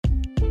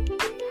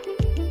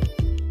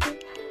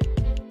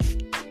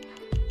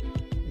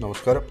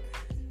നമസ്കാരം.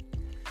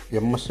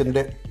 M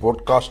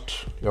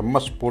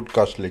S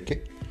പോഡ്കാസ്റ്റിലേക്ക്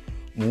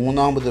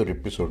മൂന്നാമതൊരു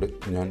episode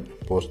ഞാൻ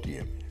പോസ്റ്റ്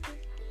ചെയ്യാം.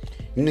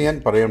 ഇന്ന് ഞാൻ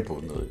പറയാൻ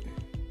പോകുന്നത്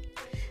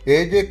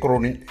AJ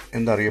ക്രോണിൻ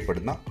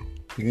എന്നറിയപ്പെടുന്ന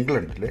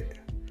ഇംഗ്ലണ്ടിലെ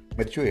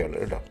മരിച്ചുപോയാൾ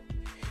കേട്ടോ,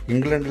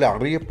 ഇംഗ്ലണ്ടിലെ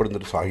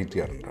അറിയപ്പെടുന്നൊരു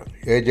സാഹിത്യകാരനാണ്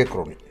AJ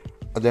ക്രോണിൻ.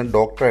 അദ്ദേഹം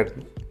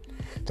ഡോക്ടറായിരുന്നു.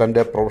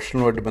 തൻ്റെ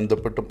പ്രൊഫഷനുമായിട്ട്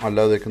ബന്ധപ്പെട്ടും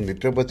അല്ലാതെയൊക്കെ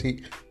നിരവധി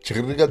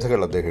ചെറുകഥകൾ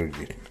അദ്ദേഹം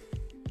എഴുതിയിട്ടുണ്ട്.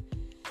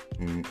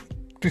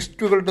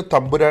 ട്വിസ്റ്റുകളുടെ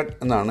തമ്പുരാൻ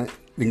എന്നാണ്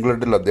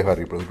ഇംഗ്ലണ്ടിൽ അദ്ദേഹം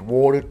അറിയപ്പെടുന്നത്.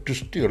 ഒരുപാട്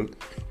ട്വിസ്റ്റുകൾ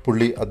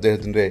പുള്ളി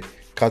അദ്ദേഹത്തിൻ്റെ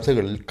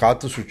കഥകളിൽ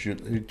കാത്തു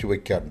സൂക്ഷിച്ച്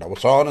വയ്ക്കാറുണ്ട്,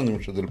 അവസാന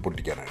നിമിഷത്തിൽ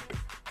പൊട്ടിക്കാനായിട്ട്.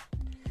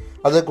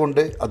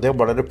 അതുകൊണ്ട് അദ്ദേഹം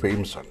വളരെ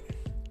ഫേമസാണ്.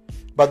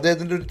 അപ്പോൾ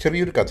അദ്ദേഹത്തിൻ്റെ ഒരു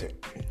ചെറിയൊരു കഥ,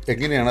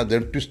 എങ്ങനെയാണ്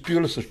അദ്ദേഹം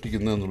ട്വിസ്റ്റുകൾ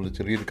സൃഷ്ടിക്കുന്നത് എന്നുള്ള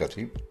ചെറിയൊരു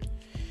കഥയും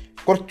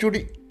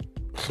കുറച്ചുകൂടി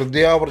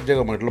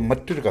ഹൃദയാവർജകമായിട്ടുള്ള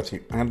മറ്റൊരു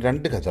കഥയും, അങ്ങനെ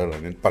രണ്ട്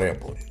കഥകളാണ് ഞാൻ പറയാൻ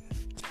പോകുന്നത്.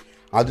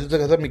 ആദ്യത്തെ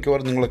കഥ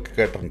മിക്കവാറും നിങ്ങളൊക്കെ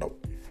കേട്ടിട്ടുണ്ടാവും,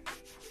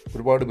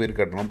 ഒരുപാട് പേര്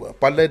കേട്ടിട്ടുണ്ടാവും.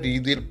 പല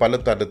രീതിയിൽ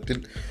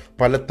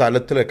പല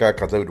തലത്തിലൊക്കെ ആ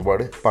കഥ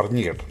ഒരുപാട്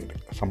പറഞ്ഞു കേട്ടിട്ടുണ്ട്.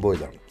 സംഭവം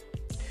ഇതാണ്: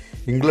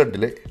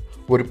 ഇംഗ്ലണ്ടിലെ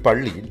ഒരു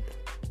പള്ളിയിൽ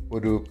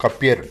ഒരു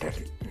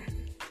കപ്പ്യാരുണ്ടായിരുന്നു.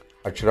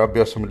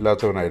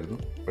 അക്ഷരാഭ്യാസമില്ലാത്തവനായിരുന്നു.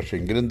 പക്ഷേ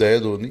എങ്കിലും ദയ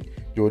തോന്നി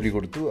ജോലി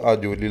കൊടുത്തു. ആ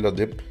ജോലിയിൽ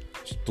അദ്ദേഹം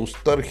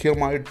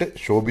സ്തുസ്തർഹ്യമായിട്ട്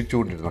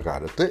ശോഭിച്ചുകൊണ്ടിരുന്ന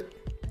കാലത്ത്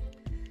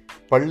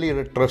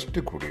പള്ളിയുടെ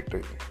ട്രസ്റ്റ് കൂടിയിട്ട്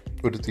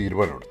ഒരു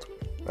തീരുമാനമെടുത്തു.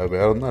 അത്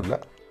വേറൊന്നുമല്ല,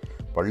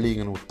 പള്ളി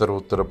ഇങ്ങനെ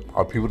ഉത്തരം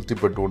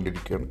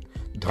അഭിവൃദ്ധിപ്പെട്ടുകൊണ്ടിരിക്കുകയാണ്.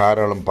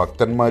 ധാരാളം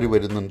ഭക്തന്മാർ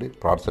വരുന്നുണ്ട്,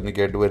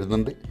 പ്രാർത്ഥനയ്ക്കായിട്ട്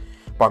വരുന്നുണ്ട്.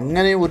 അപ്പം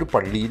അങ്ങനെ ഒരു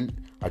പള്ളിയിൽ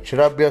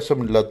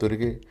അക്ഷരാഭ്യാസമില്ലാത്തൊരു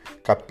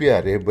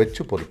കപ്പ്യാരെ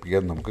വെച്ച്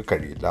പൊറിപ്പിക്കാൻ നമുക്ക്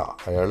കഴിയില്ല.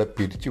 അയാളെ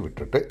പിരിച്ചു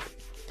വിട്ടിട്ട്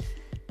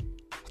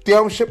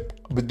അത്യാവശ്യം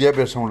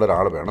വിദ്യാഭ്യാസമുള്ള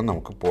ഒരാൾ വേണം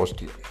നമുക്ക് പോസ്റ്റ്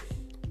ചെയ്യാൻ.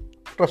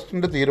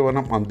 ട്രസ്റ്റിൻ്റെ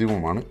തീരുമാനം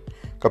അന്തിമമാണ്.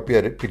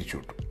 കപ്പ്യാരെ പിരിച്ചു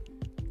വിട്ടു.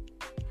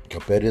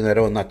 കപ്പ്യാർ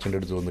നേരെ വന്ന് അച്ഛൻ്റെ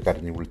അടുത്ത് വന്ന്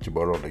കരഞ്ഞ് വിളിച്ച്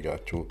ബഹളം ഉണ്ടാക്കി.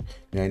 അച്ചു,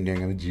 ഞാൻ ഇനി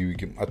എങ്ങനെ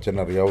ജീവിക്കും? അച്ഛൻ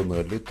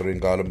അറിയാവുന്നതല്ലേ, ഇത്രയും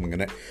കാലം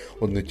ഇങ്ങനെ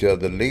ഒന്നിച്ച്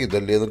അതല്ലേ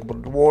ഇതല്ലേ എന്നൊക്കെ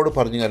ഒരുപാട്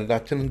പറഞ്ഞു കരഞ്ഞിട്ട്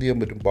അച്ഛൻ എന്ത് ചെയ്യാൻ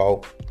പറ്റും?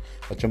 പാവം.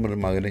 അച്ഛൻ പറഞ്ഞു,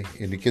 മകനെ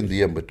എനിക്ക് എന്ത്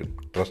ചെയ്യാൻ പറ്റും?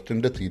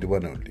 ട്രസ്റ്റിൻ്റെ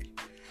തീരുമാനമല്ലേ,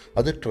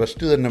 അത്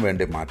ട്രസ്റ്റ് തന്നെ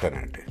വേണ്ടേ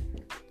മാറ്റാനായിട്ട്.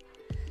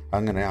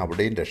 അങ്ങനെ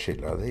അവിടെയും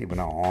രക്ഷയില്ലാതെ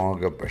ഇവനെ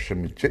ആകെ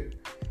വിഷമിച്ച്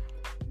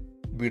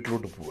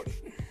വീട്ടിലോട്ട് പോവാണ്.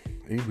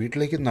 ഈ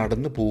വീട്ടിലേക്ക്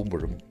നടന്ന്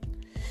പോകുമ്പോഴും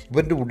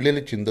ഇവൻ്റെ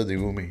ഉള്ളിലെ ചിന്ത,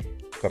 ദൈവമേ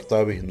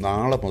കർത്താവേ,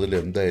 നാളെ മുതൽ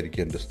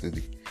എന്തായിരിക്കും എൻ്റെ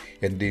സ്ഥിതി?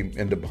 എൻ്റെയും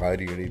എൻ്റെ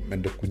ഭാര്യയുടെയും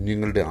എൻ്റെ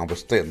കുഞ്ഞുങ്ങളുടെ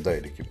അവസ്ഥ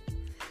എന്തായിരിക്കും?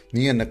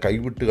 നീ എന്നെ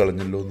കൈവിട്ട്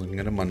കളഞ്ഞല്ലോ എന്ന്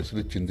ഇങ്ങനെ മനസ്സിൽ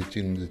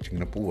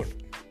ചിന്തിച്ചിങ്ങനെ പോവാണ്.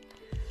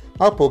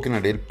 ആ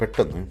പോക്കിനിടയിൽ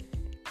പെട്ടെന്ന്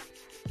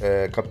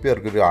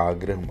കപ്പ്യാർക്കൊരു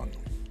ആഗ്രഹം വന്നു,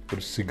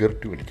 ഒരു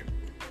സിഗരറ്റ് വലിക്കണം.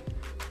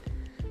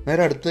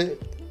 നേരെ അടുത്ത്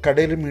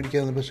കടയിൽ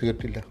മേടിക്കാൻ വന്നപ്പോൾ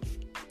സിഗരറ്റില്ല.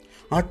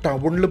 ആ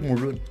ടൗണിൽ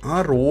മുഴുവൻ, ആ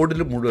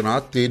റോഡിൽ മുഴുവൻ, ആ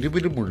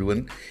തെരുവിൽ മുഴുവൻ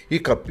ഈ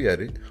കപ്പ്യാർ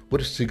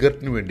ഒരു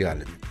സിഗരറ്റിന് വേണ്ടി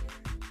അലഞ്ഞു.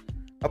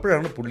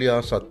 അപ്പോഴാണ് പുള്ളി ആ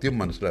സത്യം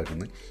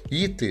മനസ്സിലാക്കുന്നത്, ഈ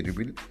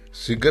തെരുവിൽ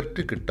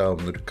സിഗരറ്റ്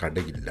കിട്ടാവുന്നൊരു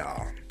കടയില്ല.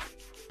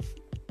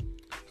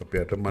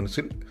 കപ്പ്യാരുടെ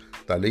മനസ്സിൽ,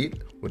 തലയിൽ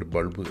ഒരു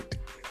ബൾബ് കത്തി.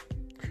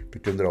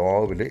 പിറ്റേന്ന്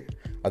രാവിലെ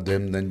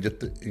അദ്ദേഹം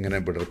നെഞ്ചത്ത് ഇങ്ങനെ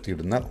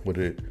വിടർത്തിയിടുന്ന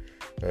ഒരു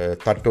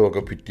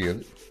തട്ടമൊക്കെ ഫിറ്റ്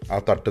ചെയ്ത് ആ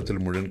തട്ടത്തിൽ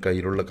മുഴുവൻ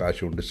കയ്യിലുള്ള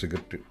കാശുകൊണ്ട്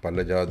സിഗരറ്റ്,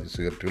 പല ജാതി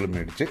സിഗരറ്റുകൾ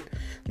മേടിച്ച്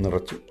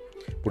നിറച്ച്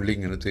പുള്ളി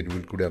ഇങ്ങനെ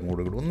തെരുവിൽ കൂടി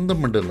അങ്ങോട്ടും ഇങ്ങോട്ടും, ഒന്നും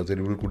മിണ്ടുന്നില്ല,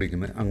 തെരുവിൽ കൂടി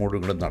ഇങ്ങനെ അങ്ങോട്ടും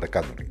ഇങ്ങോട്ടും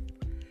നടക്കാൻ തുടങ്ങി.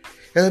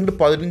 ഏതാണ്ട്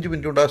 15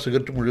 മിനിറ്റ് കൊണ്ട് ആ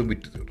സിഗരറ്റ് മുഴുവൻ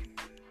വിറ്റ് തീർന്നു.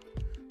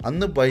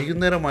 അന്ന്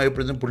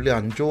വൈകുന്നേരമായപ്പോഴത്തേക്കും പുള്ളി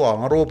 5 or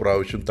 6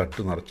 പ്രാവശ്യം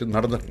തട്ട് നിറച്ച്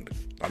നടന്നിട്ടുണ്ട്.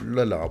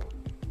 നല്ല ലാഭം.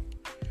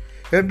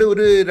 ഏതാണ്ട്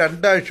ഒരു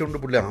 2 ആഴ്ച കൊണ്ട്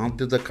പുള്ളി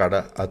ആദ്യത്തെ കട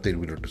ആ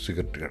തെരുവിലിട്ടു,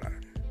 സിഗരറ്റ് കട.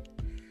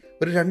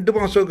 ഒരു 2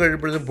 മാസം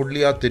കഴിയുമ്പോഴത്തേക്കും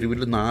പുള്ളി ആ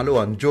തെരുവിൽ 4 or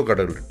 5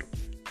 കടകളിട്ടു.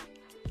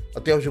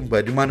 അത്യാവശ്യം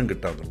വരുമാനം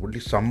കിട്ടാൻ തുടങ്ങി. പുള്ളി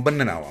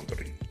സമ്പന്നനാവാൻ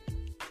തുടങ്ങി.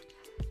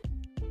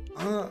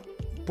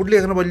 പുള്ളി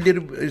അങ്ങനെ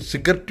വലിയൊരു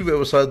സിഗരറ്റ്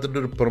വ്യവസായത്തിൻ്റെ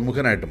ഒരു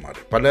പ്രമുഖനായിട്ട്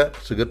മാറി. പല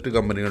സിഗരറ്റ്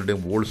കമ്പനികളുടെയും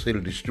ഹോൾസെയിൽ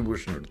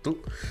ഡിസ്ട്രിബ്യൂഷൻ എടുത്തു,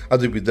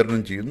 അത്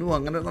വിതരണം ചെയ്യുന്നു.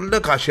 അങ്ങനെ നല്ല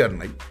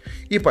കാശുകാരനായി.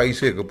 ഈ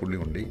പൈസയൊക്കെ പുള്ളി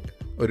കൊണ്ട്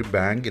ഒരു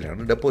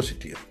ബാങ്കിലാണ്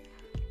ഡെപ്പോസിറ്റ് ചെയ്യുന്നത്.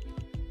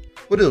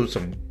 ഒരു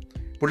ദിവസം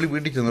പുള്ളി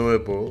വീട്ടിൽ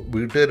ചെന്നപ്പോൾ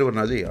വീട്ടുകാർ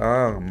പറഞ്ഞാൽ, ആ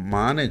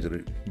മാനേജർ,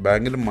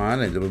 ബാങ്കിൻ്റെ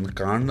മാനേജർ ഒന്ന്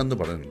കാണണമെന്ന്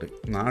പറയുന്നുണ്ട്,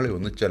 നാളെ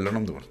ഒന്ന്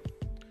ചെല്ലണം എന്ന് പറഞ്ഞു.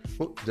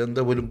 അപ്പോൾ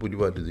ഇതെന്താ പോലും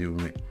പുലിവാല്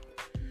ദൈവമേ.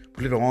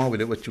 പുള്ളി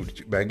രാവിലെ വച്ച്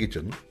പിടിച്ച് ബാങ്കിൽ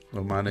ചെന്നു.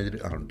 മാനേജർ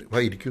ഉണ്ട്,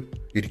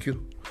 ഇരിക്കൂ,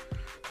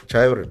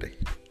 ചായ പറയട്ടെ?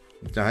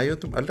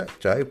 ചായയൊന്നും അല്ല,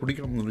 ചായ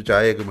കുടിക്കണം എന്നൊരു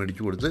ചായയൊക്കെ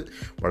മേടിച്ചു കൊടുത്ത്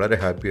വളരെ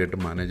ഹാപ്പിയായിട്ട്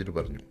മാനേജർ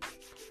പറഞ്ഞു,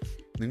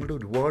 നിങ്ങളുടെ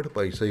ഒരുപാട്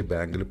പൈസ ഈ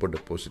ബാങ്കിൽ ഇപ്പോൾ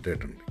ഡെപ്പോസിറ്റ്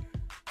ആയിട്ടുണ്ട്.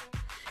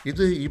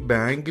 ഇത് ഈ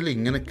ബാങ്കിൽ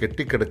ഇങ്ങനെ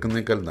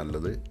കെട്ടിക്കിടക്കുന്നേക്കാൾ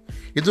നല്ലത്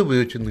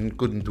ഇതുപയോഗിച്ച്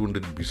നിങ്ങൾക്ക്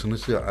എന്തുകൊണ്ടൊരു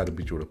ബിസിനസ്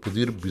ആരംഭിച്ചുകൂടെ,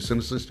 പുതിയൊരു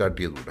ബിസിനസ് സ്റ്റാർട്ട്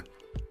ചെയ്തുകൂടെ?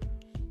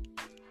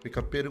 ഈ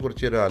കപ്പ്യാർ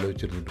കുറച്ച് നേരം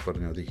ആലോചിച്ചിരുന്നിട്ട്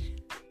പറഞ്ഞു, അതെ,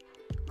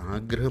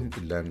 ആഗ്രഹം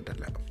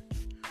ഇല്ലാഞ്ഞിട്ടല്ല,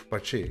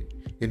 പക്ഷേ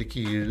എനിക്ക്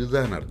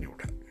എഴുതാൻ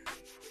അറിഞ്ഞുകൂടാ.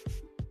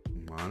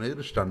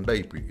 മാനേജർ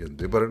സ്റ്റണ്ടായിപ്പോയി.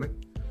 എന്തേ പറയണേ?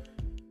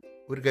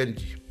 ഒരു കാര്യം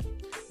ചെയ്യും,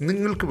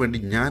 നിങ്ങൾക്ക് വേണ്ടി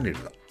ഞാൻ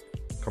എഴുതാം.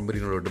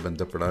 കമ്പനികളോട്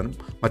ബന്ധപ്പെടാനും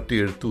മറ്റ്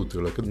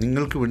എഴുത്തുകുത്തുകളൊക്കെ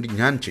നിങ്ങൾക്ക് വേണ്ടി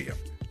ഞാൻ ചെയ്യാം.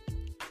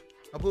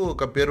 അപ്പോൾ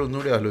കപ്പ്യാർ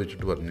ഒന്നുകൂടി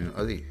ആലോചിച്ചിട്ട് പറഞ്ഞു,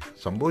 അതെ,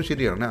 സംഭവം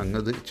ശരിയാണ്,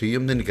 അങ്ങത്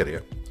ചെയ്യുമെന്ന്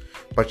എനിക്കറിയാം.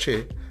 പക്ഷേ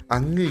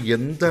അങ്ങ്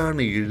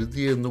എന്താണ്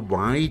എഴുതിയെന്ന്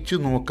വായിച്ചു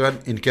നോക്കാൻ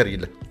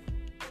എനിക്കറിയില്ല.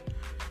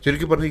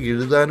 ശരിക്കും പറഞ്ഞ്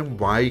എഴുതാനും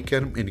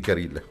വായിക്കാനും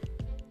എനിക്കറിയില്ല.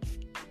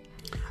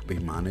 അപ്പോൾ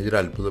ഈ മാനേജർ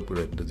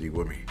അത്ഭുതപ്പെടും, എൻ്റെ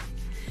ദൈവമേ,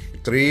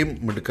 ഇത്രയും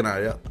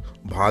മിടുക്കനായ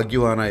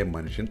ഭാഗ്യവാനായ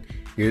മനുഷ്യൻ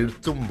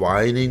എഴുത്തും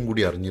വായനയും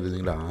കൂടി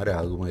അറിഞ്ഞിരുന്നെങ്കിൽ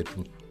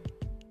ആരാകുമായിരുന്നു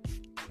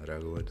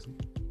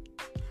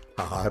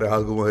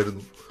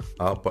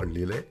ആ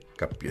പള്ളിയിലെ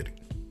കപ്പ്യര്,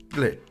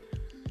 അല്ലേ?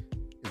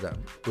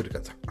 ഇതാണ് ഒരു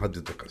കഥ,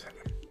 ആദ്യത്തെ കഥ.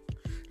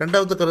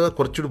 രണ്ടാമത്തെ കഥ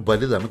കുറച്ചുകൂടി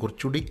വലുതാണ്,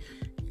 കുറച്ചുകൂടി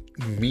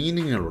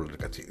മീനിങ്ങുള്ളൊരു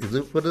കഥ. ഇത്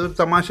വെറുതെ ഒരു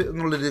തമാശ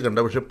എന്നുള്ള രീതി കണ്ട,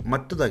 പക്ഷെ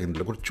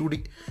മറ്റേതാകുന്നില്ല, കുറച്ചുകൂടി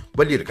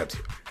വലിയൊരു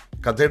കഥയാണ്.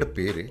 കഥയുടെ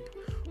പേര്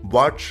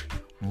വാട്ട്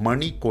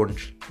മണി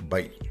കോൺസ്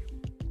ബൈ.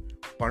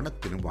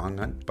 പണത്തിന്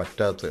വാങ്ങാൻ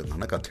പറ്റാത്തത്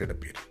എന്നാണ് കഥയുടെ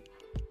പേര്.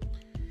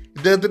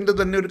 ഇദ്ദേഹത്തിൻ്റെ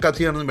തന്നെ ഒരു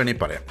കഥയാണെന്ന്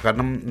വേണമെങ്കിൽ പറയാം.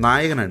 കാരണം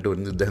നായകനായിട്ട്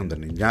വരുന്നത് ഇദ്ദേഹം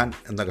തന്നെ. ഞാൻ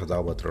എന്ന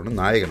കഥാപാത്രമാണ്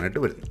നായകനായിട്ട്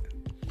വരുന്നത്.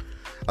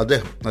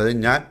 അദ്ദേഹം, അതായത്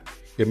ഞാൻ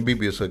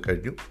MBBS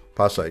കഴിഞ്ഞു,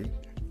 പാസ്സായി.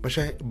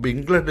 പക്ഷേ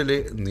ഇംഗ്ലണ്ടിലെ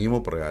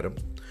നിയമപ്രകാരം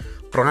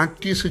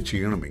പ്രാക്ടീസ്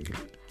ചെയ്യണമെങ്കിൽ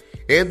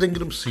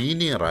ഏതെങ്കിലും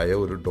സീനിയറായ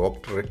ഒരു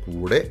ഡോക്ടറെ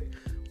കൂടെ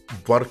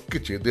വർക്ക്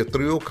ചെയ്ത്,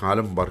 എത്രയോ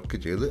കാലം വർക്ക്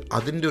ചെയ്ത്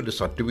അതിൻ്റെ ഒരു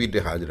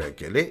സർട്ടിഫിക്കറ്റ്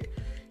ഹാജരാക്കിയാലേ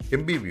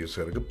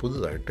MBBSകാർക്ക്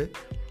പുതുതായിട്ട്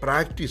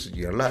പ്രാക്ടീസ്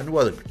ചെയ്യാനുള്ള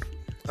അനുവാദം കിട്ടും.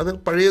 അത്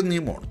പഴയ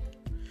നിയമമാണ്.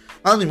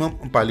 ആ നിയമം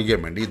പാലിക്കാൻ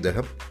വേണ്ടി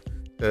ഇദ്ദേഹം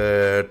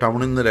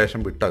ടൗണിൽ നിന്ന്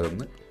ലേശം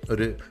വിട്ടകന്ന്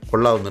ഒരു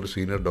കൊള്ളാവുന്നൊരു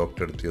സീനിയർ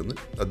ഡോക്ടറെ അടുത്ത് ചെന്ന്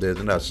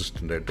അദ്ദേഹത്തിൻ്റെ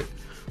അസിസ്റ്റൻ്റായിട്ട്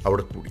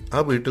അവിടെ കൂടി. ആ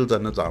വീട്ടിൽ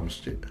തന്നെ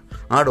താമസിച്ച്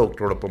ആ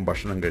ഡോക്ടറോടൊപ്പം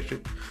ഭക്ഷണം കഴിച്ച്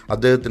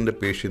അദ്ദേഹത്തിൻ്റെ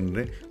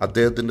പേഷ്യൻറ്റിനെ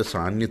അദ്ദേഹത്തിൻ്റെ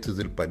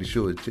സാന്നിധ്യത്തിൽ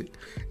പരിശോധിച്ച്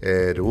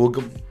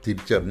രോഗം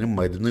തിരിച്ചറിഞ്ഞ്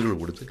മരുന്നുകൾ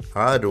കൊടുത്ത്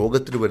ആ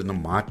രോഗത്തിന് വരുന്ന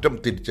മാറ്റം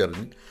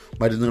തിരിച്ചറിഞ്ഞ്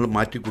മരുന്നുകൾ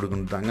മാറ്റി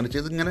കൊടുക്കുന്നുണ്ട്. അങ്ങനെ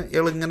ചെയ്ത്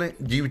ഇയാളിങ്ങനെ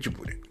ജീവിച്ചു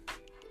പോരെ.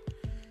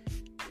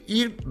 ഈ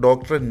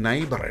ഡോക്ടറെ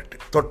നൈബറായിട്ട്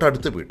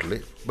തൊട്ടടുത്ത വീട്ടിൽ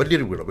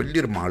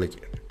വലിയൊരു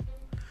മാളികയാണ്.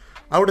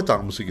 അവിടെ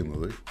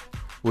താമസിക്കുന്നത്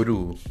ഒരു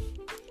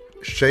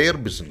ഷെയർ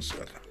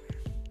ബിസിനസ്സുകാരനാണ്.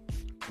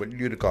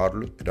 വലിയൊരു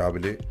കാറിൽ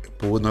രാവിലെ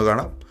പോകുന്ന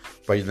കാണാം,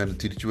 വൈകുന്നേരം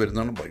തിരിച്ചു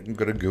വരുന്നതാണ്.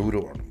 ഭയങ്കര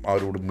ഗൗരവമാണ്,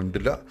 ആരോടും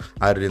മിണ്ടില്ല,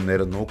 ആരെയും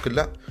നേരെ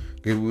നോക്കില്ല,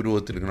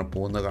 ഗൗരവത്തിൽ ഇങ്ങനെ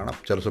പോകുന്ന കാണാം.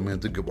 ചില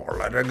സമയത്ത്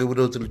വളരെ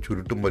ഗൗരവത്തിൽ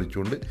ചുരുട്ടും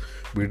വലിച്ചുകൊണ്ട്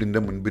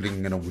വീടിൻ്റെ മുൻപിൽ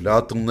ഇങ്ങനെ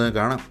ഉലാത്തുന്നത്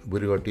കാണാം.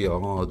 ഇവരുമായിട്ട്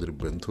യാതൊരു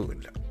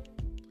ബന്ധവുമില്ല.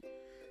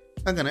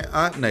 അങ്ങനെ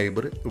ആ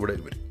നൈബർ ഇവിടെ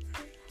വരും.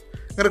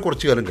 അങ്ങനെ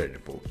കുറച്ചു കാലം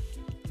കഴിഞ്ഞപ്പോൾ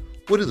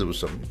ഒരു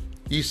ദിവസം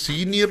ഈ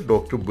സീനിയർ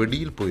ഡോക്ടർ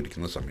വെളിയിൽ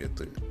പോയിരിക്കുന്ന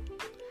സമയത്ത്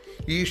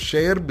ഈ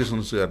ഷെയർ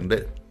ബിസിനസ്സുകാരൻ്റെ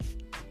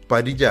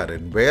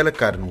പരിചാരൻ,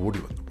 വേലക്കാരൻ ഓടി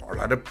വന്നു.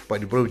 വളരെ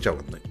പരിഭ്രമിച്ചാൽ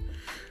വന്ന്,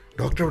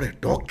 ഡോക്ടർ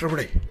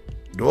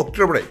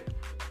എവിടെ?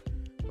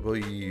 അപ്പോൾ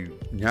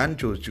ഞാൻ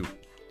ചോദിച്ചു,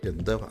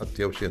 എന്താ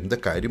അത്യാവശ്യം, എന്താ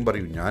കാര്യം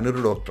പറയൂ,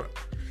 ഞാനൊരു ഡോക്ടറാണ്,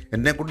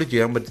 എന്നെക്കൊണ്ട്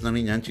ചെയ്യാൻ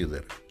പറ്റുന്നതാണെങ്കിൽ ഞാൻ ചെയ്തു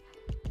തരാം.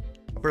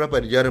 അപ്പോഴാ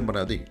പരിചാരൻ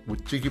പറഞ്ഞാൽ, അതെ,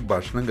 ഉച്ചയ്ക്ക്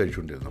ഭക്ഷണം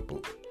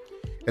കഴിച്ചുകൊണ്ടിരുന്നപ്പോൾ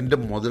എൻ്റെ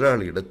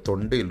മുതലാളിയുടെ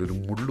തൊണ്ടയിലൊരു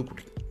മുള്ളു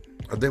കുടുങ്ങി.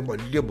 അദ്ദേഹം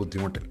വലിയ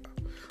ബുദ്ധിമുട്ടില്ല.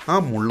 ആ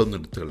മുള്ളൊന്ന്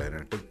എടുത്ത്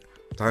കളയാനായിട്ട്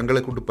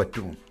താങ്കളെ കൊണ്ട്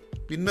പറ്റുമോ?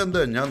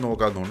 പിന്നെന്താ, ഞാൻ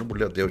നോക്കാമെന്ന് പറഞ്ഞു.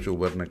 പുള്ളി അത്യാവശ്യം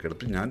ഉപകരണമൊക്കെ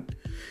എടുത്ത് ഞാൻ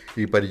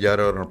ഈ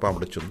പരിചാരകനൊപ്പം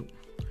അവിടെ ചെന്നു.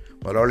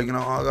 ഒരാളിങ്ങനെ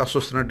ആകെ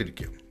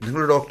അസ്വസ്ഥനായിട്ടിരിക്കുക.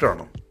 നിങ്ങൾ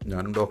ഡോക്ടറാണോ?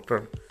 ഞാനും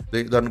ഡോക്ടറാണ്.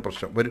 ഇതാണ്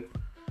പ്രശ്നം, വരും.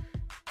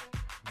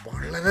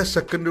 വളരെ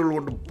സെക്കൻഡുകൾ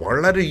കൊണ്ട്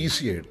വളരെ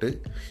ഈസിയായിട്ട്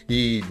ഈ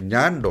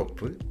ഞാൻ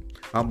ഡോക്ടർ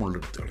ആ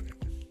മുള്ളെടുത്ത് കളഞ്ഞു.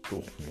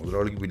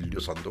 മുതലാളിക്ക് വലിയ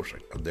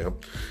സന്തോഷമായി. അദ്ദേഹം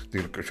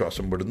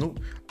ദീർഘശ്വാസം വിടുന്നു,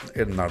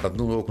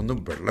 നടന്നു നോക്കുന്നു,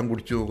 വെള്ളം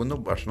കുടിച്ചു നോക്കുന്നു,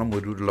 ഭക്ഷണം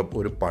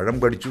ഒരു പഴം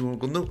കടിച്ചു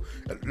നോക്കുന്നു,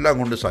 എല്ലാം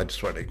കൊണ്ട്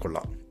സാറ്റിസ്ഫൈഡ്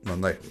ആയിക്കൊള്ളാം,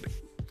 നന്നായിട്ടുണ്ട്.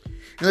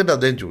 എന്നിട്ട്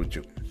അദ്ദേഹം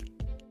ചോദിച്ചു,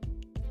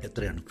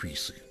 എത്രയാണ്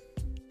ഫീസ്?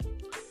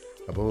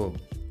 അപ്പോൾ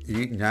ഈ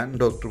ഞാൻ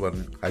ഡോക്ടർ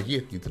പറഞ്ഞു, അയ്യേ,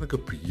 ഇതിനൊക്കെ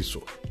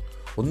ഫീസോ?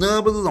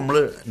 ഒന്നാമത് നമ്മൾ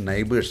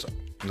നൈബേഴ്സാണ്.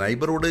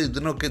 നൈബറോട്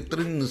ഇതിനൊക്കെ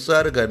ഇത്രയും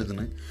നിസ്സാര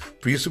കാര്യത്തിന്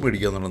ഫീസ്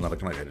മേടിക്കുക എന്നുള്ളത്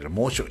നടക്കുന്ന കാര്യമില്ല,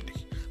 മോശമല്ലേ,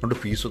 അതുകൊണ്ട്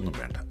ഫീസൊന്നും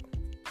വേണ്ട.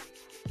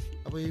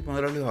 അപ്പോൾ ഈ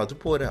മുതലാളി, അത്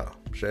പോരാ,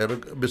 ഷെയർ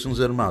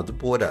ബിസിനസ് വരുമ്പോൾ അത്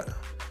പോരാ,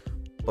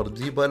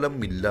 പ്രതിഫലം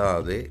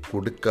ഇല്ലാതെ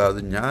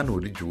കൊടുക്കാതെ ഞാൻ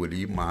ഒരു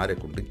ജോലിയും ആരെ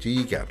കൊണ്ട്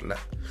ചെയ്യിക്കാറില്ല,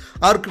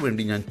 ആർക്ക്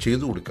വേണ്ടി ഞാൻ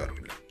ചെയ്തു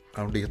കൊടുക്കാറുമില്ല,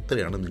 അതുകൊണ്ട്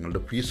എത്രയാണ്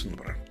നിങ്ങളുടെ ഫീസ് എന്ന്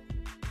പറയണം.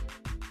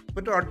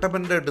 മറ്റേ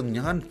അട്ടപ്പൻ്റായിട്ട്,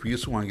 ഞാൻ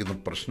ഫീസ് വാങ്ങിക്കുന്ന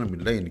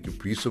പ്രശ്നമില്ല, എനിക്ക്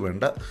ഫീസ്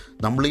വേണ്ട,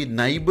 നമ്മൾ ഈ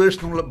നൈബേഴ്സ്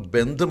എന്നുള്ള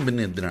ബന്ധം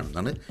പിന്നെ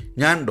എന്തിനാണെന്നാണ്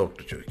ഞാൻ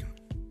ഡോക്ടർ ചോദിക്കുന്നത്.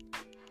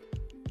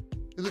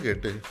 ഇത്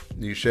കേട്ട്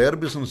ഈ ഷെയർ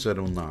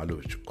ബിസിനസ്സുകാരൻ ഒന്ന്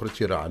ആലോചിച്ചു.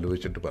 കുറച്ച് നേരം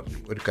ആലോചിച്ചിട്ട് പറഞ്ഞു,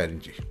 ഒരു കാര്യം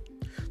ചെയ്യും,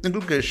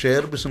 നിങ്ങൾക്ക്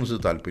ഷെയർ ബിസിനസ്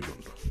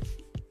താല്പര്യമുണ്ടോ?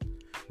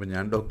 അപ്പോൾ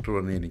ഞാൻ ഡോക്ടർ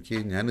പറഞ്ഞു,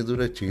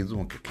 ഞാനിതുവരെ ചെയ്തു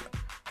നോക്കിയിട്ടില്ല,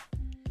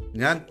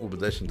 ഞാൻ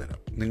ഉപദേശം തരാം,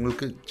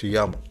 നിങ്ങൾക്ക്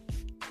ചെയ്യാമോ?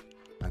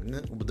 അങ്ങ്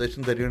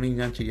ഉപദേശം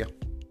തരികയാണെങ്കിൽ ഞാൻ ചെയ്യാം.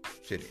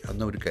 ശരി,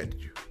 എന്നാൽ ഒരു കാര്യം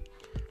ചെയ്യും,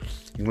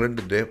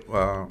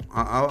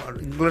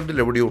 ഇംഗ്ലണ്ടിൽ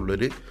എവിടെയോ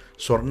ഉള്ളൊരു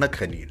സ്വർണ്ണ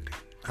ഖനിയുണ്ട്,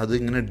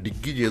 അതിങ്ങനെ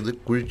ഡിഗ് ചെയ്ത്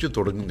കുഴിച്ച്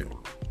തുടങ്ങുന്നേ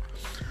ഉള്ളൂ.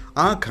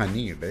 ആ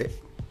ഖനിയുടെ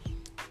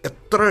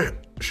എത്ര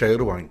ഷെയർ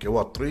വാങ്ങിക്കാവോ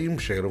അത്രയും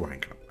ഷെയർ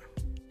വാങ്ങിക്കണം,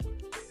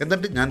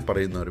 എന്നിട്ട് ഞാൻ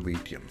പറയുന്ന ഒരു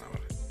വെയിറ്റ് ചെയ്യണം.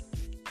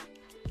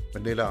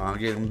 എൻ്റെ കയ്യിൽ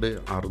ആകെ ഉണ്ട്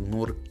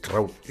 600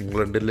 ക്രൗൺ.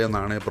 ഇംഗ്ലണ്ടിലെ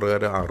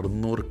നാണയപ്രകാരം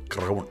 600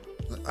 ക്രൗൺ,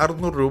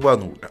 600 രൂപ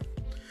എന്ന് കൂട്ടാം,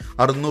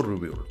 600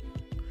 രൂപയുള്ളൂ.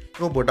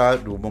 ഇപ്പോൾ പോയിട്ട് ആ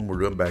രൂപ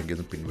മുഴുവൻ ബാങ്കിൽ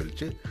നിന്ന്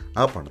പിൻവലിച്ച്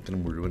ആ പണത്തിന്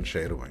മുഴുവൻ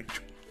ഷെയർ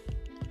വാങ്ങിച്ചു.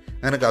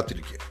 അങ്ങനെ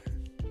കാത്തിരിക്കുക.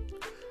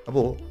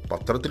 അപ്പോൾ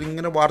പത്രത്തിൽ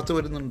ഇങ്ങനെ വാർത്ത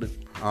വരുന്നുണ്ട്,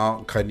 ആ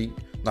ഖനി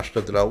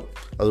നഷ്ടത്തിലാവും,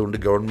 അതുകൊണ്ട്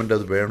ഗവൺമെൻറ്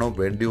അത് വേണോ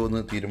വേണ്ടിയോ എന്ന്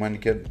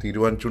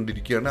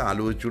തീരുമാനിച്ചുകൊണ്ടിരിക്കുകയാണ്,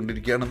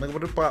 ആലോചിച്ചുകൊണ്ടിരിക്കുകയാണ് എന്നൊക്കെ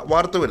പറഞ്ഞ്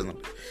വാർത്ത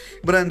വരുന്നുണ്ട്.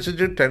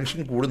 ഇവരനുസരിച്ച്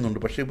ടെൻഷൻ കൂടുന്നുണ്ട്.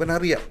 പക്ഷേ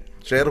ഇവനറിയാം,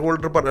 ഷെയർ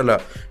ഹോൾഡർ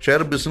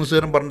ഷെയർ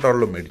ബിസിനസ്സുകാരൻ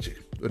പറഞ്ഞിട്ടാണല്ലോ മേടിച്ച്,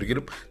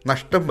 ഒരിക്കലും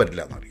നഷ്ടം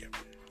വരില്ല എന്നറിയാം.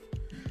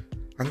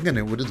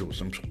 അങ്ങനെ ഒരു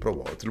ദിവസം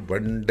സുപ്രഭാതത്തിൽ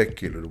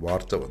വെണ്ടയ്ക്കയിലൊരു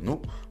വാർത്ത വന്നു,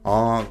 ആ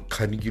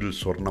ഖനിയിൽ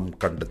സ്വർണം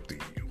കണ്ടെത്തി.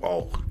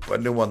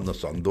 തന്നെ വന്ന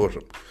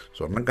സന്തോഷം.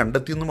 സ്വർണം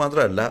കണ്ടെത്തിയെന്ന്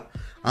മാത്രമല്ല,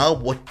 ആ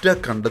ഒറ്റ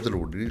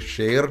കണ്ടെത്തലോട്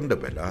ഷെയറിൻ്റെ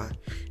വില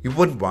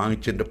ഇവൻ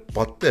വാങ്ങിച്ചതിൻ്റെ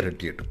 10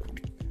 ഇരട്ടിയായിട്ട്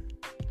കൂടി.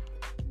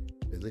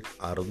 ഇത്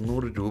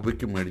 600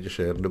 രൂപയ്ക്ക് മേടിച്ച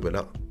ഷെയറിൻ്റെ വില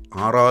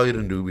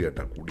 6000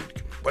 രൂപയായിട്ടാണ്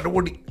കൂടിയിരിക്കും.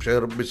 പലപടി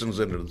ഷെയർ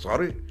ബിസിനസ് എൻ്റെ അടുത്ത്,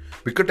 സാറേ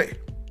വിൽക്കട്ടെ,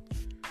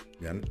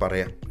 ഞാൻ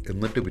പറയാം,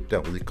 എന്നിട്ട്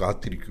വിറ്റാൽ മതി,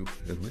 കാത്തിരിക്കൂ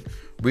എന്ന്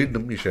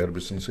വീണ്ടും ഈ ഷെയർ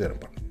ബിസിനസ്സുകാരൻ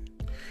പറഞ്ഞു.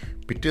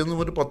 പിറ്റേന്ന്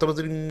ഒരു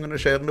പത്രത്തിൽ ഇങ്ങനെ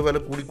ഷെയറിൻ്റെ വില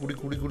കൂടി കൂടി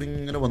കൂടി കൂടി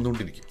ഇങ്ങനെ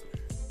വന്നുകൊണ്ടിരിക്കും.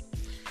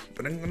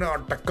 ഇപ്പം ഇങ്ങനെ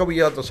അടക്ക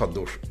വയ്യാത്ത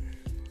സന്തോഷം.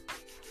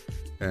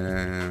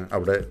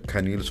 അവിടെ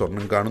ഖനിയിൽ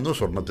സ്വർണം കാണുന്നു,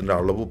 സ്വർണത്തിൻ്റെ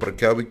അളവ്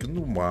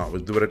പ്രഖ്യാപിക്കുന്നു.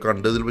 ഇതുവരെ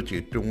കണ്ടതിൽ വെച്ച്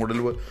ഏറ്റവും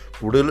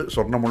കൂടുതൽ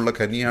സ്വർണ്ണമുള്ള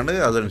ഖനിയാണ്,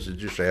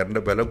 അതനുസരിച്ച്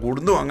ഷെയറിൻ്റെ വില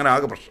കൂടുന്നു. അങ്ങനെ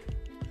ആകെ പ്രശ്നം.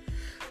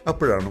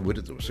 അപ്പോഴാണ്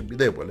ഒരു ദിവസം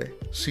ഇതേപോലെ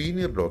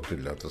സീനിയർ ഡോക്ടർ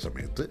ഇല്ലാത്ത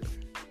സമയത്ത്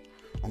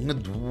അങ്ങ്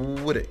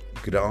ദൂരെ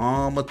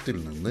ഗ്രാമത്തിൽ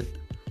നിന്ന്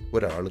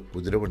ഒരാൾ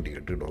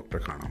കുതിരവണ്ടിയായിട്ട് ഡോക്ടറെ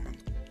കാണാൻ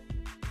വന്നു.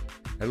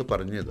 അയാൾ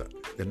പറഞ്ഞതാ,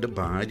 എൻ്റെ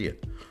ഭാര്യ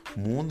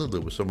 3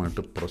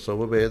 ദിവസമായിട്ട്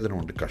പ്രസവ വേദന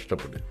കൊണ്ട്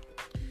കഷ്ടപ്പെടുക,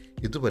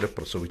 ഇതുവരെ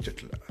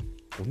പ്രസവിച്ചിട്ടില്ല,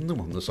 ഒന്ന്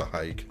വന്ന്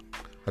സഹായിക്കണം,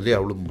 അല്ലെങ്കിൽ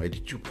അവൾ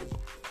മരിച്ചു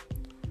പോകും.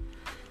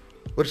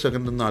 ഒരു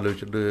സെക്കൻഡ് ഒന്ന്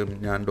ആലോചിച്ചിട്ട്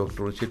ഞാൻ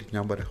ഡോക്ടറോട്, ശരി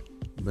ഞാൻ വരാം.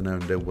 പിന്നെ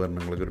എൻ്റെ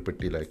ഉപകരണങ്ങളൊക്കെ ഒരു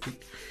പെട്ടിയിലാക്കി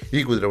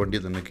ഈ കുതിരവണ്ടി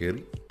തന്നെ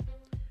കയറി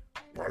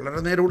വളരെ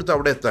നേരം കൊടുത്ത്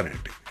അവിടെ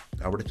എത്താനായിട്ട്.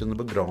 അവിടെ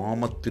ചെന്നപ്പോൾ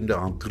ഗ്രാമത്തിൻ്റെ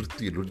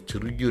അതിർത്തിയിൽ ഒരു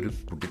ചെറിയൊരു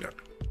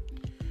കുടിലാണ്.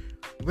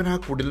 ഇവൻ ആ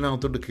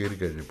കുടിലിനകത്തോട്ട് കയറി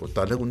കഴിഞ്ഞപ്പോൾ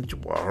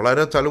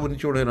വളരെ തല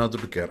കുനിച്ചോടെ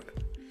അതിനകത്തോട്ട്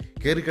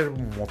കയറി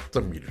കഴിയുമ്പോൾ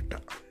മൊത്തം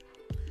ഇരുട്ടാണ്.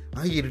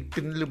 ആ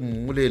ഇരുട്ടിൻ്റെ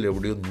മൂലയിൽ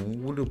എവിടെയോ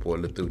നൂല്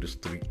പോലത്തെ ഒരു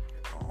സ്ത്രീ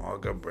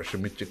ആകെ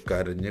വിഷമിച്ച്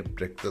കരഞ്ഞ്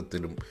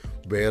രക്തത്തിലും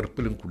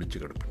വേർപ്പിലും കുളിച്ച്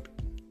കിടപ്പുണ്ട്.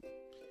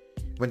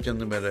 ഇവൻ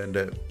ചെന്ന് മേലെ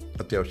എൻ്റെ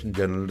അത്യാവശ്യം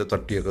ജനലിൻ്റെ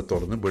തട്ടിയൊക്കെ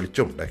തുറന്ന്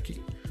വെളിച്ചമുണ്ടാക്കി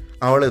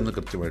അവളെ ഒന്ന്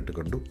കൃത്യമായിട്ട്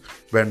കണ്ടു,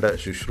 വേണ്ട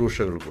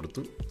ശുശ്രൂഷകൾ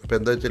കൊടുത്തു. അപ്പോൾ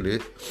എന്താ വെച്ചാൽ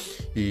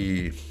ഈ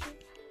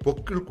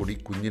പൊക്കിൾ കൊടി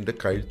കുഞ്ഞിൻ്റെ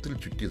കഴുത്തിൽ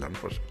ചുറ്റിയതാണ്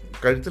പ്രശ്നം.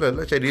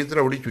 കഴുത്തിലല്ല, ശരീരത്തിൽ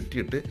അവിടെ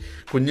ചുറ്റിയിട്ട്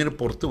കുഞ്ഞിന്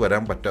പുറത്ത്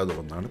വരാൻ പറ്റാതെ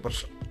വന്നാണ്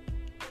പ്രശ്നം.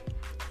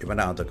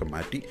 ഇവൻ അതൊക്കെ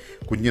മാറ്റി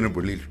കുഞ്ഞിനെ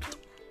വെളിയിലെടുത്തു.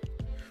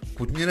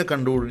 കുഞ്ഞിനെ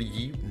കണ്ടുകൊണ്ട്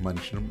ഈ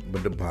മനുഷ്യനും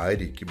ഇവൻ്റെ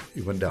ഭാര്യയ്ക്കും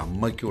ഇവൻ്റെ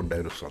അമ്മയ്ക്കും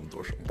ഉണ്ടായൊരു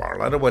സന്തോഷം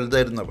വളരെ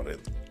വലുതായിരുന്നാണ്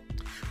പറയുന്നത്.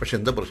 പക്ഷെ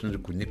എന്താ പ്രശ്നം,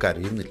 കുഞ്ഞ്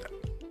കരയുന്നില്ല.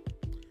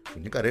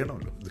 കുഞ്ഞ്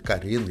കരയണമല്ലോ, ഇത്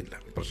കരയുന്നില്ല,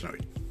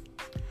 പ്രശ്നമായി.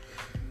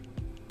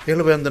 ഇയാൾ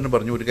വേഗം തന്നെ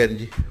പറഞ്ഞു, ഒരു കാര്യം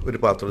ചെയ്യ്, ഒരു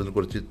പാത്രത്തിൽ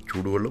കുറച്ച്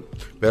ചൂടുവെള്ളം,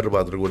 വേറൊരു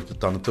പാത്രത്തിൽ കുറച്ച്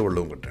തണുത്ത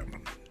വെള്ളവും കൊണ്ടുവരാൻ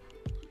പറഞ്ഞു.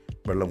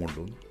 വെള്ളം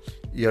കൊണ്ടുവന്നു.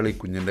 ഇയാൾ ഈ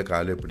കുഞ്ഞിൻ്റെ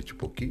കാലെ പിടിച്ച്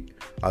പൊക്കി,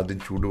 ആദ്യം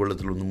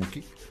ചൂടുവെള്ളത്തിലൊന്ന്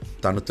മുക്കി,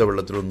 തണുത്ത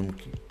വെള്ളത്തിലൊന്ന്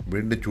മുക്കി,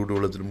 വീണ്ടും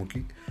ചൂടുവെള്ളത്തിൽ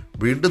മുക്കി,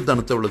 വീണ്ടും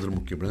തണുത്ത വെള്ളത്തിൽ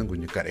മുക്കിയപ്പോഴും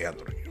കുഞ്ഞ് കരയാൻ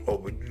തുടങ്ങി.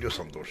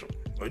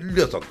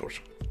 വലിയ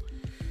സന്തോഷം.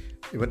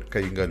 ഇവൻ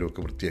കൈയും കാലും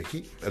ഒക്കെ വൃത്തിയാക്കി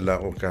എല്ലാം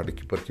ഒക്കെ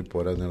അടുക്കി പറക്കി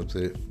പോരാൻ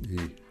നേരത്ത് ഈ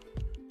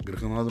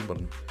ഗൃഹനാഥൻ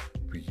പറഞ്ഞു,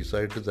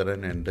 ഫീസായിട്ട്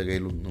തരാൻ എൻ്റെ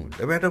കയ്യിലൊന്നുമില്ല.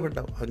 വേണ്ട,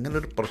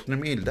 അങ്ങനൊരു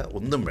പ്രശ്നമേ ഇല്ല,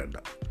 ഒന്നും വേണ്ട.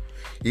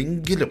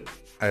 എങ്കിലും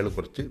അയാൾ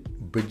കുറച്ച്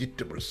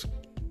വെജിറ്റബിൾസ്,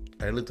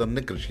 അയാൾ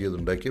തന്നെ കൃഷി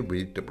ചെയ്തുണ്ടാക്കിയ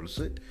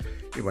വെജിറ്റബിൾസ്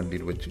ഈ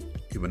വണ്ടിയിൽ വെച്ച്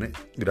ഇവനെ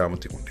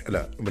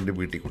ഇവൻ്റെ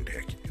വീട്ടിൽ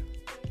കൊണ്ടുപോയാക്കി.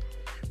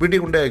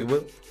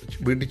 കൊണ്ടുപോയാക്കുമ്പോൾ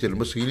വീട്ടിൽ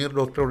ചെല്ലുമ്പോൾ സീനിയർ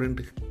ഡോക്ടർ അവിടെ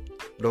ഉണ്ട്.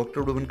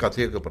 ഡോക്ടറോട് ഇവൻ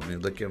കഥയൊക്കെ പറഞ്ഞു,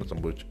 ഇതൊക്കെയാണ്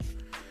സംഭവിച്ചത്.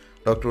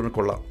 ഡോക്ടറിന്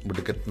കൊള്ളാം,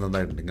 മിടുക്കൻ,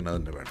 നന്നായിട്ടുണ്ട്, ഇങ്ങനെ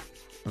തന്നെ വേണം.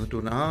 എന്നിട്ട്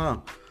പിന്നെ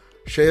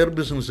ഷെയർ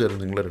ബിസിനസ്സുകാരൻ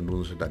നിങ്ങളെ 2-3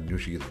 ദിവസമായിട്ട്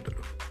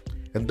അന്വേഷിക്കുന്നുണ്ടല്ലോ,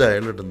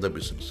 എന്താ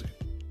ബിസിനസ്?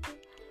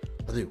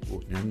 അതെ,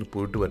 ഞാൻ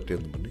പോയിട്ട് വരട്ടെ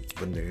എന്ന് പറഞ്ഞ്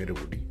ഇവൻ നേരെ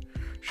കൂടി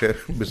ഷെയർ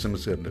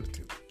ബിസിനസ്സുകാരൻ്റെ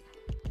അടുത്തത്.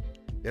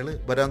 അയാൾ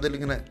വരാന്തയിൽ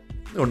ഇങ്ങനെ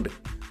ഉണ്ട്,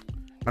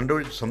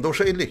 കണ്ടുപിടി,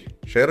 സന്തോഷമായില്ലേ,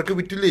 ഷെയറൊക്കെ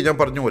വിറ്റില്ലേ ഞാൻ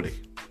പറഞ്ഞ പോലെ?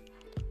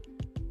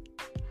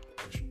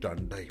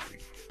 സ്റ്റണ്ടായിപ്പോയി.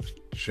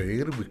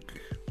 ഷെയർ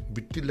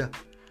വിറ്റില്ല,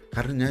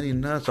 കാരണം ഞാൻ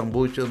ഇന്നാ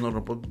സംഭവിച്ചതെന്ന്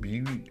പറഞ്ഞപ്പോൾ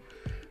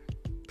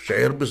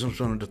ഷെയർ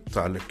ബിസിനസ് എൻ്റെ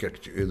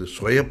തലക്കടിച്ച്,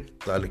 സ്വയം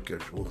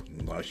തലക്കടിച്ച്,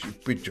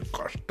 നശിപ്പിച്ച്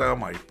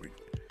കഷ്ടമായിപ്പോയി.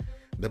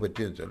 എന്താ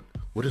പറ്റിയെന്ന് വെച്ചാൽ,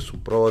 ഒരു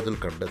സുപ്രഭാതത്തിൽ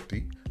കണ്ടെത്തി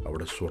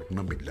അവിടെ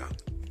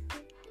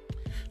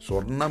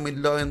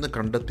സ്വർണ്ണമില്ല എന്ന്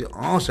കണ്ടെത്തി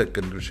ആ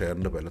സെക്കൻഡിൽ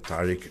ഷെയറിൻ്റെ വില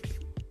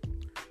താഴേക്കിടിക്കും.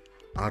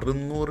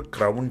 600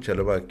 ക്രൗൺ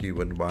ചിലവാക്കി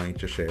ഇവൻ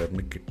വാങ്ങിച്ച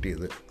ഷെയറിന്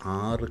കിട്ടിയത്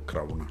 6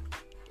 ക്രൗണാണ്.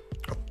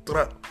 അത്ര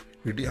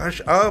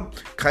ആ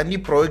ഖനി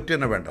പ്രോജക്റ്റ്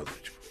തന്നെ വേണ്ടെന്ന്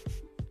വെച്ചു.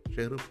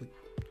 ഷെയർ പോയി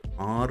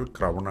 6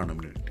 ക്രൗണാണ്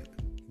ഇവന് കിട്ടിയത്.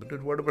 എന്നിട്ട്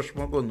ഒരുപാട്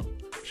വിഷമമൊക്കെ വന്നു.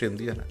 പക്ഷെ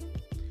എന്ത് ചെയ്യാനാണ്,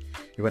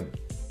 ഇവൻ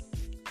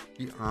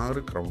ഈ 6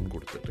 ക്രൗൺ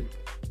കൊടുത്തിട്ട്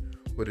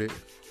ഒരു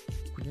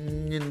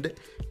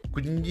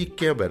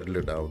കുഞ്ഞിക്ക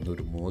വിരലിടാവുന്ന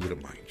ഒരു മോതിരം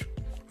വാങ്ങിച്ചു.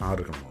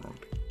 6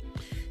 ക്രൗണുണ്ട്.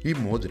 ഈ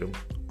മോതിരം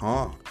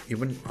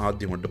ഇവൻ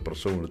ആദ്യമായിട്ട്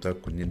പ്രസവം കൊടുത്ത ആ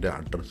കുഞ്ഞിൻ്റെ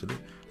അഡ്രസ്സിൽ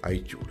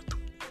അയച്ചു കൊടുത്തു.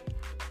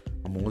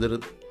 ആ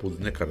മോതിരം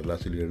പൊതിഞ്ഞ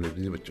കടലാസിൽ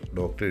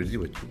ഡോക്ടർ എഴുതി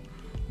വെച്ചു,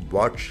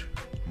 വാട്ട്സ്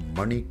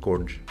മണി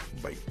കോൺസ്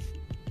ബൈ.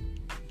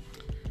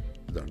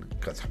 ഇതാണ്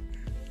കഥ.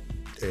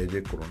 AJ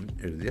ക്രോണിൻ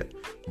എഴുതിയ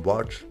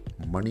വാട്ട്സ്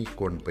മണി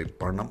കോൺ ബൈ,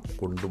 പണം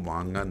കൊണ്ട്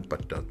വാങ്ങാൻ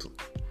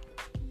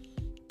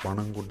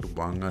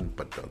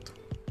പറ്റാത്തത്.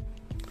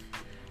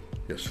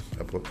 യെസ്.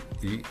 അപ്പോൾ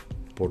ഈ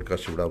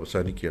പോഡ്കാസ്റ്റ് ഇവിടെ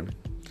അവസാനിക്കുകയാണ്.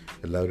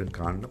 എല്ലാവരും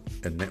കാണണം,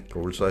 എന്നെ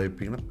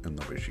പ്രോത്സാഹിപ്പിക്കണം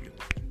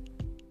എന്നപേക്ഷിക്കുന്നു.